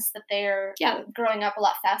makes sense that they're growing up a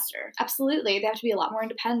lot faster. Absolutely. They have to be a lot more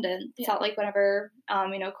independent. It's not like whenever,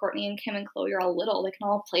 Kourtney and Kim and Khloe are all little, they can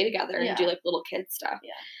all play together and do like little kid stuff.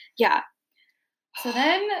 Yeah. Yeah. So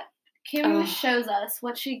then Kim shows us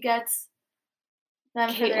what she gets them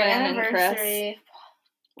for their anniversary.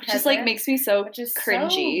 Which just like makes me so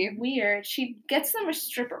cringy. So weird. She gets them a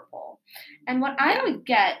stripper pole. And what I don't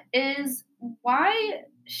get is why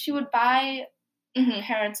she would buy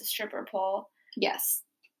parents a stripper pole. Yes.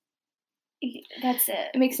 That's it.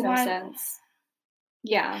 It makes no sense.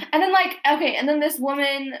 Yeah. And then and then this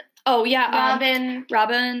woman. Oh yeah.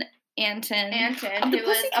 Robin Anton, who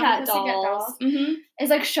was Pussycat Dolls. Is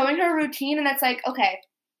like showing her routine, and it's like, okay,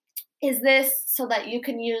 is this so that you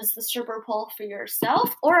can use the stripper pole for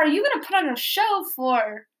yourself, or are you gonna put on a show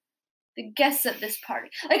for the guests at this party?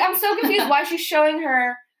 Like, I'm so confused why she's showing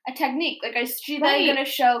her a technique. Like, is she then gonna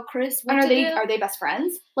show Chris what to do? Are they best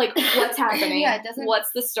friends? Like, what's happening? What's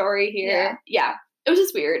the story here? Yeah. It was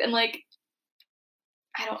just weird, and like,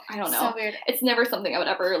 I don't know. So weird. It's never something I would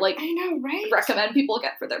ever like. I know, right? Recommend people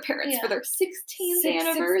get for their parents for their 16th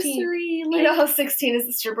anniversary. Like, you know how 16 is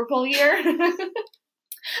the stripper pole year.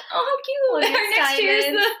 Oh, how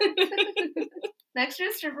cute! Next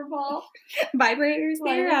year's stripper pole. Vibrators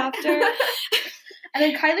thereafter. And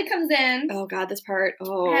then Kylie comes in. Oh God, this part.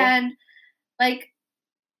 Oh. And like,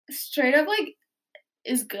 straight up, like,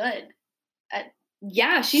 is good.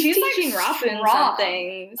 She's teaching like, Robin some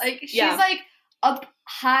things. Like, she's like up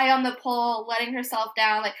high on the pole, letting herself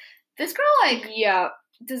down. Like, this girl, like,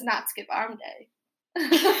 does not skip arm day.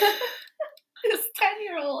 This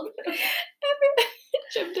 10-year-old.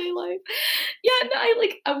 Gym day life. Yeah, no,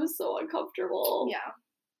 I was so uncomfortable. Yeah.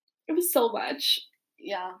 It was so much.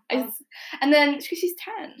 Yeah. And then because she's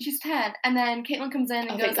 10. She's 10. And then Caitlyn comes in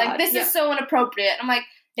and goes like, this is so inappropriate. I'm like,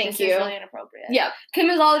 Thank you. This is really inappropriate. Yeah. Kim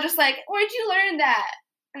is all just like, where'd you learn that?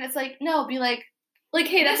 And it's like, no, be like,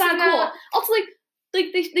 hey, that's not cool. Also,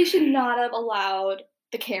 like they should not have allowed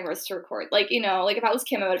the cameras to record. Like, like if I was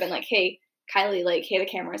Kim, I would have been like, hey, Kylie, like, hey, the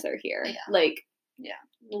cameras are here. Yeah. Like,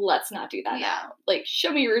 let's not do that now. Like,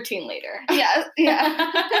 show me your routine later. Yeah.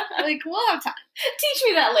 Like, we'll have time. Teach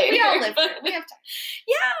me that later. We all live here. We have time.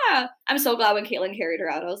 Yeah. I'm so glad when Caitlyn carried her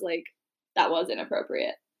out, I was like, that was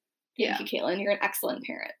inappropriate. Thank you, Caitlyn. You're an excellent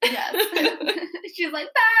parent. Yes. She's like,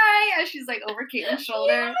 bye. And she's like over Caitlyn's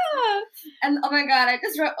shoulder. Yeah. And oh my God, I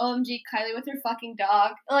just wrote OMG Kylie with her fucking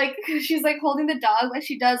dog. Like, she's like holding the dog like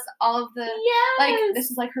she does all of the. Yes. Like, this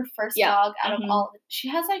is like her first dog out of all of it. She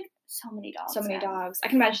has like so many dogs. So many dogs. I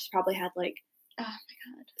can imagine she's probably had like, oh my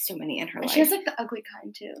God, so many in her life. She has like the ugly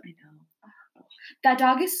kind too. I know. Oh. That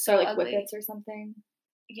dog is so like ugly. Whippets or something.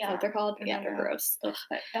 Yeah. Is that what they're called? Yeah, they're gross. Ugh,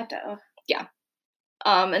 that. Yeah.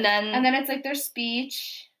 And then it's like their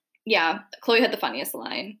speech. Yeah, Khloe had the funniest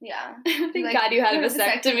line. Yeah. Thank God you had a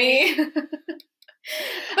vasectomy.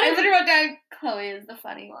 But I literally wrote down Khloe is the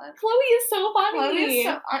funny one. Khloe is so funny. Khloe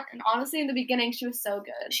is and honestly, in the beginning, she was so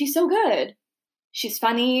good. She's so good. She's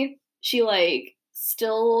funny. She like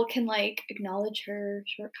still can like acknowledge her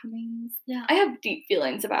shortcomings. Yeah. I have deep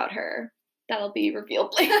feelings about her. That'll be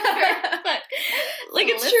revealed later. But like,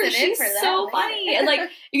 it's true. She's so funny. And like,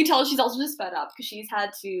 you can tell she's also just fed up because she's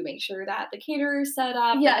had to make sure that the caterer's set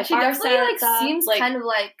up. Yeah, she definitely like seems like, kind of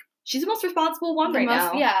like she's the most responsible one right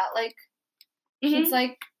now. Yeah, like she's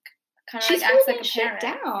like kind of like acts like a parent.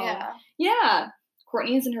 Down. Yeah.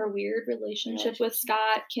 Kourtney's in her weird relationship with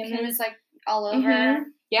Scott. Kim is like all over.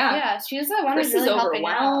 Yeah, she's the one who's really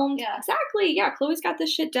overwhelmed. Yeah, exactly. Yeah, Khloe's got this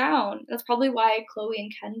shit down. That's probably why Khloe and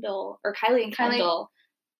Kendall, or Kylie and Kendall,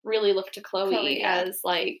 really look to Khloe as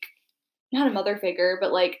like not a mother figure,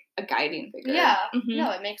 but like a guiding figure. Yeah,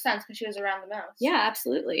 no, it makes sense because she was around the most. Yeah,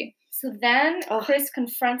 absolutely. So then Chris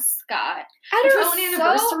confronts Scott at her own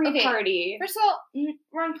anniversary party. First of all,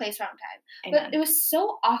 wrong place, wrong time. Amen. But it was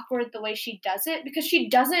so awkward the way she does it because she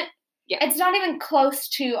doesn't. Yeah. It's not even close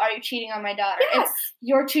to, are you cheating on my daughter? Yes. It's,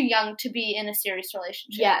 you're too young to be in a serious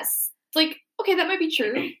relationship. Yes. It's like, okay, that might be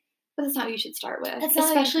true, but that's not what you should start with.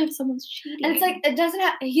 Especially if someone's cheating. And it's like, it doesn't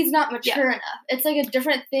have, he's not mature enough. It's like a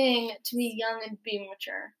different thing to be young and be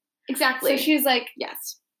mature. Exactly. So she's like,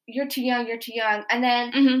 yes, you're too young. And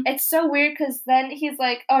then it's so weird because then he's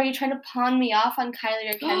like, oh, are you trying to pawn me off on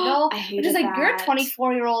Kylie or Kendall? I hated Which is like, you're a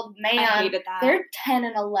 24-year-old man. I hated that. They're 10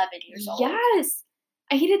 and 11 years old. Yes.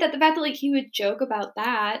 I hated that, the fact that, like, he would joke about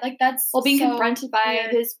that. Like, that's while being confronted by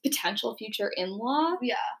his potential future in-law.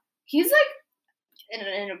 Yeah. He's, like, an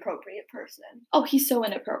inappropriate person. Oh, he's so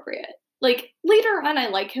inappropriate. Like, later on, I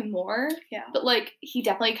like him more. Yeah. But, like, he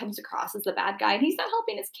definitely comes across as the bad guy, and he's not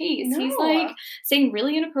helping his case. No. He's, like, saying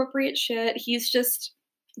really inappropriate shit. He's just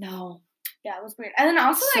No. Yeah, it was weird. And then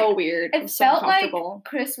also, so weird. It felt like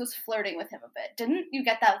Chris was flirting with him a bit. Didn't you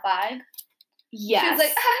get that vibe? Yes. She was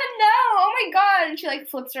like, no, oh my god. And she, like,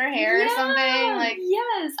 flips her hair or something. Like,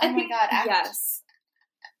 yes. Oh my god, yes.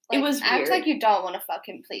 Like, it was act weird. like you don't want to fuck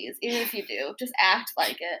him, please. Even if you do. Just act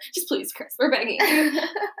like it. Just please, Chris. We're begging.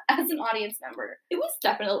 As an audience member. It was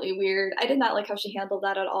definitely weird. I did not like how she handled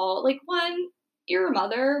that at all. Like, one, you're a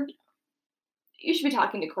mother. You should be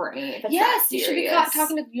talking to Courtney. If it's that serious. You should be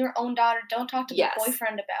talking to your own daughter. Don't talk to the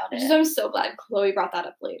boyfriend about it. I'm so glad Chloe brought that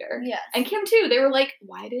up later. Yes. And Kim, too. They were like,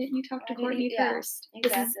 why didn't you talk to Courtney first?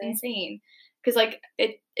 Exactly. This is insane. Because, like,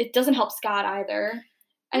 it doesn't help Scott either.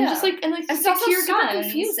 And just, like, it's also super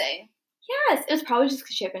confusing. Yes. It was probably just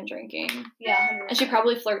because she had been drinking. Yeah, 100%. And she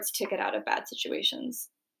probably flirts to get out of bad situations.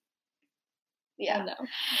 Yeah. I know.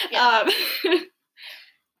 Yeah.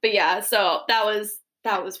 But yeah, so that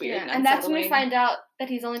was weird. Yeah. And that's when we find out that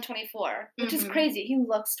he's only 24, which is crazy. He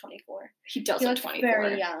looks 24. He does look 24.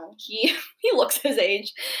 Very young. He looks his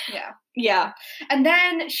age. Yeah. Yeah. And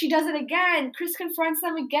then she does it again. Chris confronts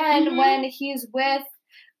them again when he's with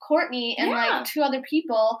Courtney and like two other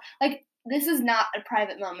people. Like, this is not a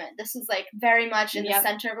private moment. This is like very much in the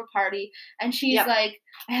center of a party. And she's like,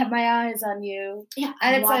 I have my eyes on you. Yeah.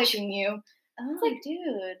 And I'm watching you. Oh, it's like,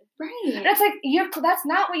 dude. Right. And it's like, that's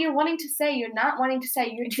not what you're wanting to say. You're not wanting to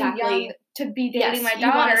say you're too young to be dating my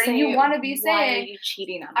daughter. You want to be saying, why are you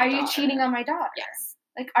cheating on my daughter? Are you cheating on my daughter? Yes.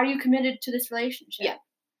 Like, are you committed to this relationship? Yeah.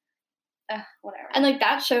 Whatever. And, like,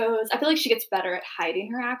 that shows, I feel like she gets better at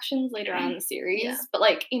hiding her actions later on in the series. Yeah. But,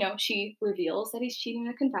 like, you know, she reveals that he's cheating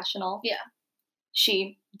in a confessional. Yeah.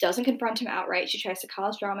 She doesn't confront him outright. She tries to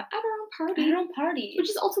cause drama at her own party. Which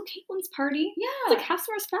is also Caitlin's party. Yeah. It's like, have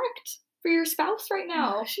some respect for your spouse right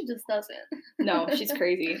now. No, she just doesn't. No, she's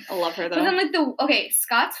crazy. I love her, though. But then, like,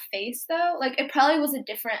 Scott's face, though, like, it probably was a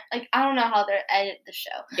different, like, I don't know how they edited the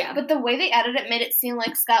show. Yeah. But the way they edited it made it seem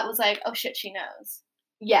like Scott was like, oh, shit, she knows.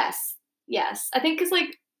 Yes. I think because,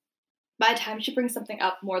 like, by the time she brings something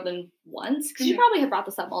up more than once, because she probably had brought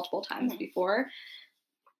this up multiple times before,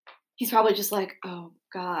 he's probably just like, oh,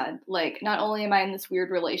 God, like, not only am I in this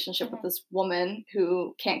weird relationship with this woman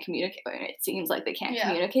who can't communicate, and it seems like they can't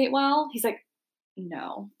communicate well, he's like,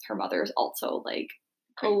 no, her mother is also, like,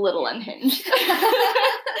 a little unhinged.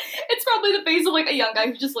 It's probably the face of, like, a young guy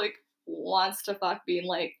who just, like, wants to fuck, being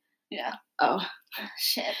like, oh,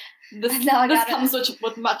 shit. This comes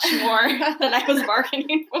with much more than I was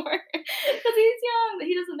bargaining for. Because he's young,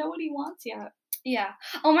 he doesn't know what he wants yet. Yeah.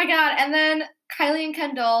 Oh my god. And then Kylie and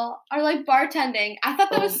Kendall are like bartending. I thought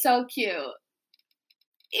that was so cute.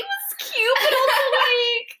 It was cute, but also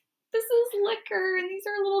like, this is liquor and these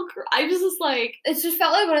are little girls. I was just like, it just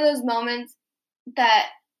felt like one of those moments that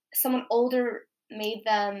someone older made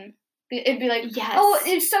them. It'd be like, oh,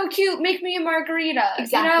 it's so cute. Make me a margarita.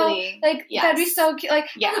 Exactly. You know? Like, that'd be so cute. Like,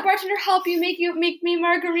 oh, the bartender help you make me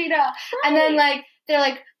margarita. Right. And then, like, they're,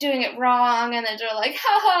 like, doing it wrong. And then they're like,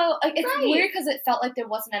 ho. Like, it's weird because it felt like there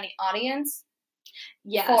wasn't any audience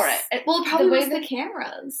for it. Well, it probably was the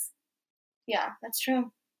cameras. Yeah, that's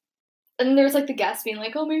true. And there's, like, the guest being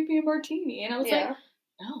like, oh, make me a martini. And I was like,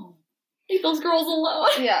 no. Leave those girls alone.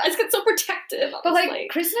 Yeah. I just get so protective. But, like,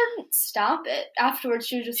 Chris didn't stop it. Afterwards,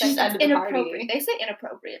 she was just like, that's inappropriate. They say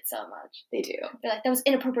inappropriate so much. They do. They're like, that was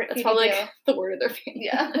inappropriate. That's probably, like, the word of their family.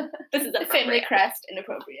 Yeah. This is the family crest,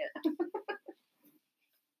 inappropriate.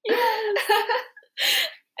 Yes.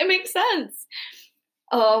 It makes sense.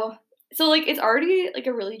 Oh. So, like, it's already, like,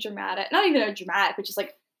 a really dramatic, not even a dramatic, but just,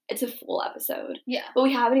 like, it's a full episode. Yeah. But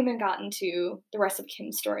we haven't even gotten to the rest of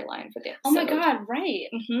Kim's storyline for the episode. Oh my god, right.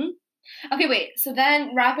 Mm-hmm. Okay, wait. So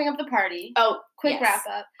then, wrapping up the party. Oh, quick wrap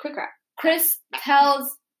up. Quick wrap. Chris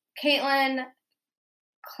tells Caitlin,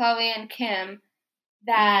 Chloe, and Kim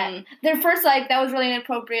that they're first like, that was really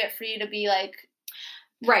inappropriate for you to be like,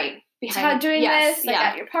 doing this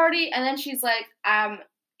at your party. And then she's like,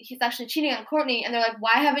 he's actually cheating on Courtney. And they're like,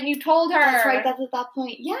 why haven't you told her? That's right. That's at that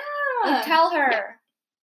point. Yeah. Like, tell her.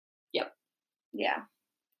 Yep. Yeah.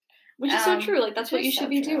 Which is so true. Like, that's what you should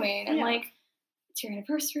be doing. And like, it's your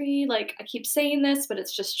anniversary, like, I keep saying this, but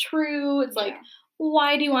it's just true. It's like,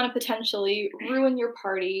 why do you want to potentially ruin your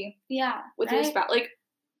party with your spouse? Like,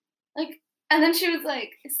 and then she was like,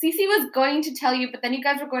 Cece was going to tell you, but then you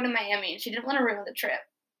guys were going to Miami, and she didn't want to ruin the trip.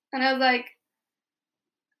 And I was like,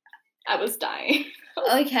 I was dying.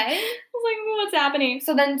 Okay. I was like, what's happening?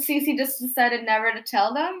 So then Cece just decided never to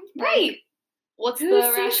tell them? Right. Like, what's the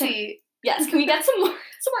Cece? Yes, can we get some more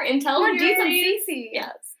intel? More deets on Cece.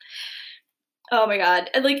 Yes. Oh my god.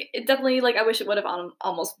 And, like, it definitely, like, I wish it would have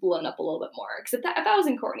almost blown up a little bit more. Because if I was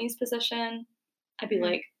in Courtney's position, I'd be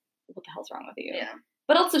like, what the hell's wrong with you? Yeah.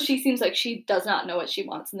 But also, she seems like she does not know what she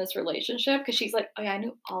wants in this relationship because she's like, oh yeah, I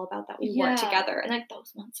knew all about that. We weren't together. And like, that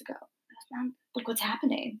was months ago. Like, what's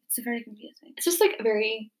happening? It's very confusing. It's just like a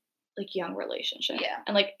very like young relationship. Yeah.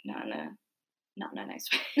 And like, not in a nice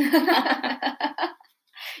way.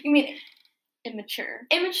 You mean immature?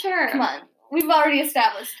 Immature. Come on. We've already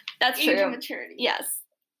established that's age true. Of maturity. Yes.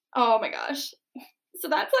 Oh my gosh. So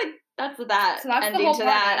that's that. So that's ending the whole to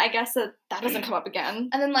that. I guess that doesn't come up again.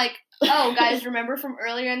 And then like, oh guys, remember from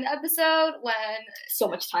earlier in the episode when so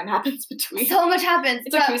much time happens between. So much happens.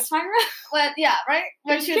 It's like, who's Tyra? When right?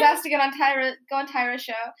 When she was asked to go on Tyra's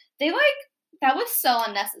show, they like that was so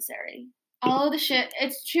unnecessary. All the shit.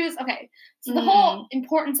 She was okay. So the whole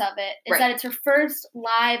importance of it is that it's her first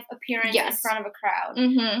live appearance in front of a crowd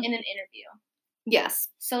in an interview. Yes.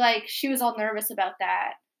 So like she was all nervous about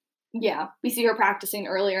that. Yeah, we see her practicing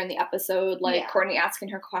earlier in the episode, like Courtney asking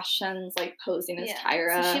her questions, like posing as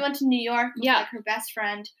Tyra. So she went to New York with like her best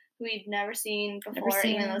friend, who we'd never seen before,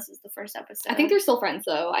 even though this is the first episode. I think they're still friends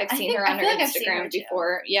though. I've seen her on her Instagram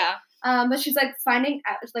before. Yeah. But she's like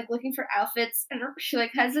like looking for outfits, and she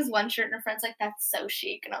like has this one shirt, and her friend's like, "That's so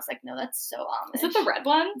chic," and I was like, "No, that's so Amish." Is it the red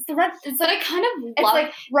one? It's the red. It's like I kind of love. It's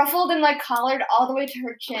like ruffled and like collared all the way to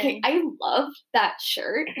her chin. Okay, I loved that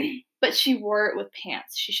shirt, but she wore it with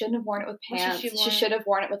pants. She shouldn't have worn it with pants. She should have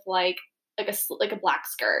worn it with like a black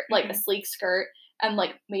skirt, like a sleek skirt, and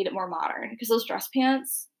like made it more modern. Because those dress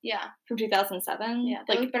pants, from 2007,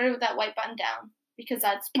 they look better with that white button down. Because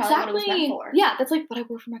that's probably what it was meant for. Yeah, that's like what I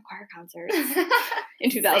wore for my choir concerts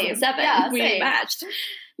in 2007. Yeah, we matched.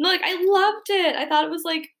 No, like I loved it. I thought it was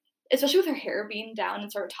like, especially with her hair being down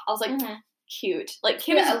and sort of, I was like, cute. Like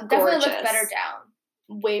Kim is gorgeous. Definitely looked better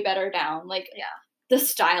down. Way better down. Like the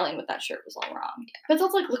styling with that shirt was all wrong. Yeah. But it's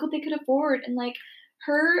also like, look what they could afford, and like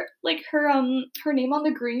her name on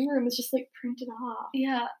the green room is just like printed off.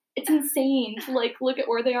 Yeah. It's insane to like look at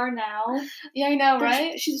where they are now. Yeah, I know,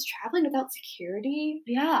 right? She's traveling without security.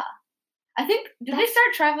 Yeah. I think did they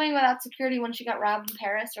start traveling without security when she got robbed in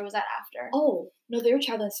Paris, or was that after? Oh, no, they were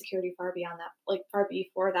traveling security far beyond that, like far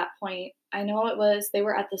before that point. I know it was they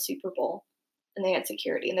were at the Super Bowl and they had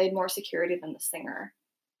security, and they had more security than the singer.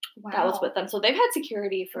 Wow. That was with them. So they've had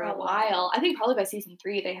security for a while. I think probably by season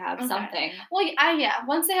 3 they have something. Well,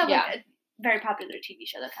 once they have like a very popular TV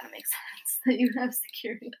show, that kind of makes sense that you have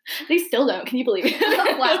security. They still don't. Can you believe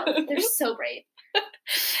it? Wow, they're so brave.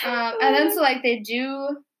 And then so like they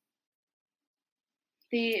do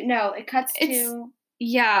it cuts to.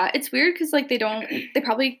 Yeah, it's weird because like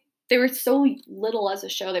they were so little as a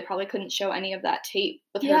show, they probably couldn't show any of that tape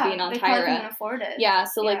with her being on Tyra. They couldn't afford it. Yeah,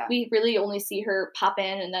 so like we really only see her pop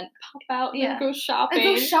in and then pop out and then go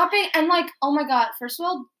shopping. And like, oh my god, first of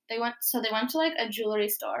all, they went to like a jewelry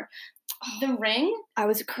store. The ring I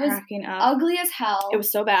was cracking up. Ugly as hell. It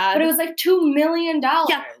was so bad. But it was like $2 million.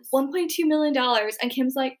 Yeah, $1.2 million. And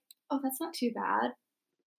Kim's like, oh, that's not too bad.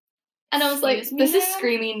 And I was like, this is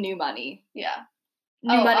screaming new money. Yeah.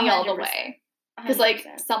 New money 100%. All the way. Because like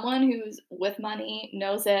someone who's with money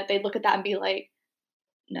knows it, they'd look at that and be like,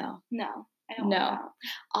 no, I don't want that.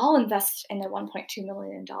 I'll invest in a $1.2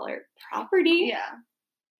 million property. Yeah.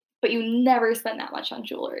 But you never spend that much on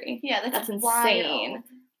jewelry. Yeah, that's insane. Wild.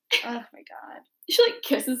 Oh my god. She like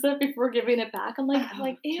kisses it before giving it back. I'm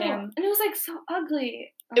like, ew. Kim. And it was like so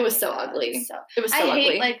ugly. It was so ugly. It was so ugly.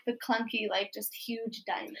 I hate like the clunky, like just huge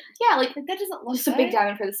diamond. Yeah, like that doesn't look just good. A big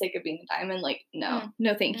diamond for the sake of being a diamond. Like, no,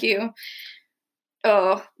 thank you.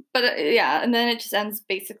 Oh, but and then it just ends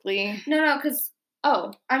basically. No, because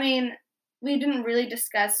I mean, we didn't really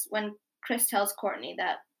discuss when Chris tells Courtney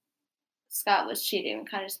that Scott was cheating. We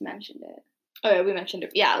kind of just mentioned it. Oh yeah, we mentioned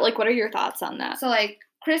it. Yeah, like what are your thoughts on that? So like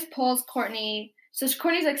Chris pulls Courtney. So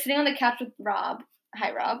Courtney's like sitting on the couch with Rob.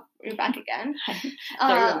 Hi Rob, you're back again. There you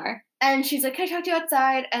are. And she's like, "Can I talk to you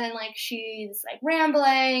outside?" And then like she's like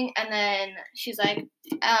rambling, and then she's like,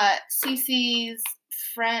 Cece's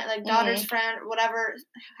friend, like daughter's friend, whatever,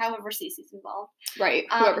 however Cece's involved. Right.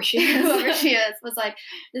 Whoever she is, was like,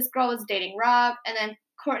 this girl was dating Rob, and then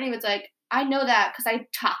Courtney was like, I know that because I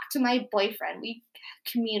talk to my boyfriend. We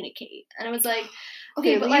communicate, and it was like,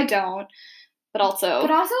 okay, but like, you don't. But also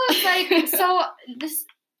it's like, so this,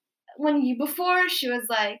 before she was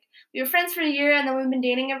like, we were friends for a year and then we've been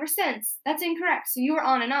dating ever since. That's incorrect. So you were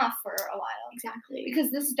on and off for a while. Exactly. Because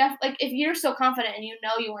this like, if you're so confident and you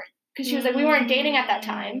know you weren't, because she was like, we weren't dating at that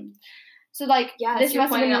time. So like, this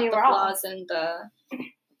must have been when you were off. And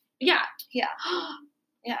yeah.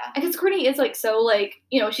 Yeah. Because Courtney is like so like,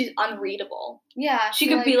 she's unreadable. Yeah. She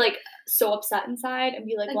could be like so upset inside and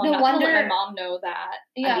be like, well, I'm not gonna let my mom know that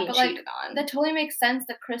I'm being cheated on. That totally makes sense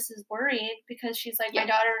that Chris is worried because she's like, I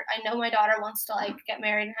know my daughter wants to like get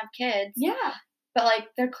married and have kids. Yeah. but like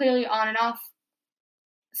they're clearly on and off.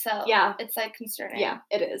 So yeah, it's like concerning. Yeah,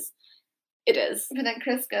 it is. It is. But then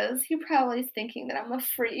Chris goes, he probably is thinking that I'm a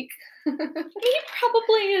freak. He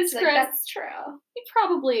probably is, Chris. Like, that's true. He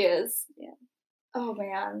probably is. Yeah. Oh,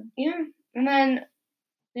 man. Yeah. And then,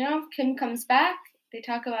 you know, Kim comes back. They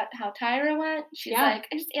talk about how Tyra went. She's like,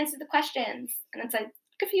 I just answered the questions. And it's like,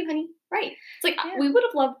 good for you, honey. Right. It's like, we would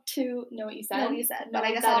have loved to know what you said. But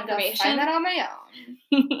I guess I'll have to find that on my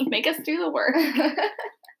own. Make us do the work.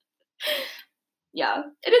 Yeah,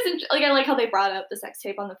 it is. Like, I like how they brought up the sex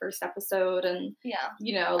tape on the first episode, and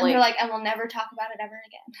you know, and they're like, and we'll never talk about it ever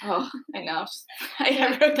again. Oh, I know.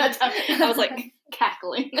 I wrote that down. I was like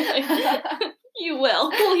cackling. You will.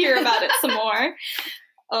 We'll hear about it some more.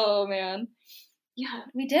 Oh man. Yeah,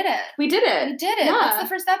 we did it. We did it. We did it. Yeah. That's the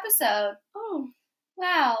first episode. Oh,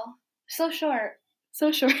 wow, so short.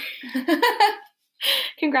 So short.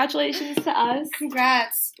 Congratulations to us.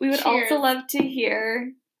 Congrats. We would also love to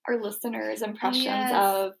hear our listeners' impressions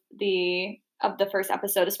of the first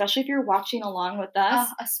episode, especially if you're watching along with us.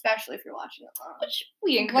 Especially if you're watching along. Which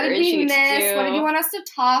we encourage you to do. What did you want us to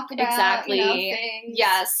talk about? Exactly. You know, things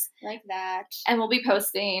yes. like that. And we'll be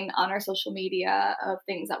posting on our social media of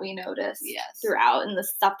things that we noticed throughout and the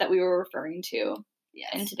stuff that we were referring to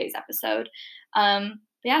in today's episode.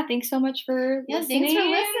 Yeah, thanks so much for listening. Thanks for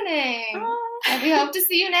listening. And we hope to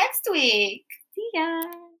see you next week. See ya.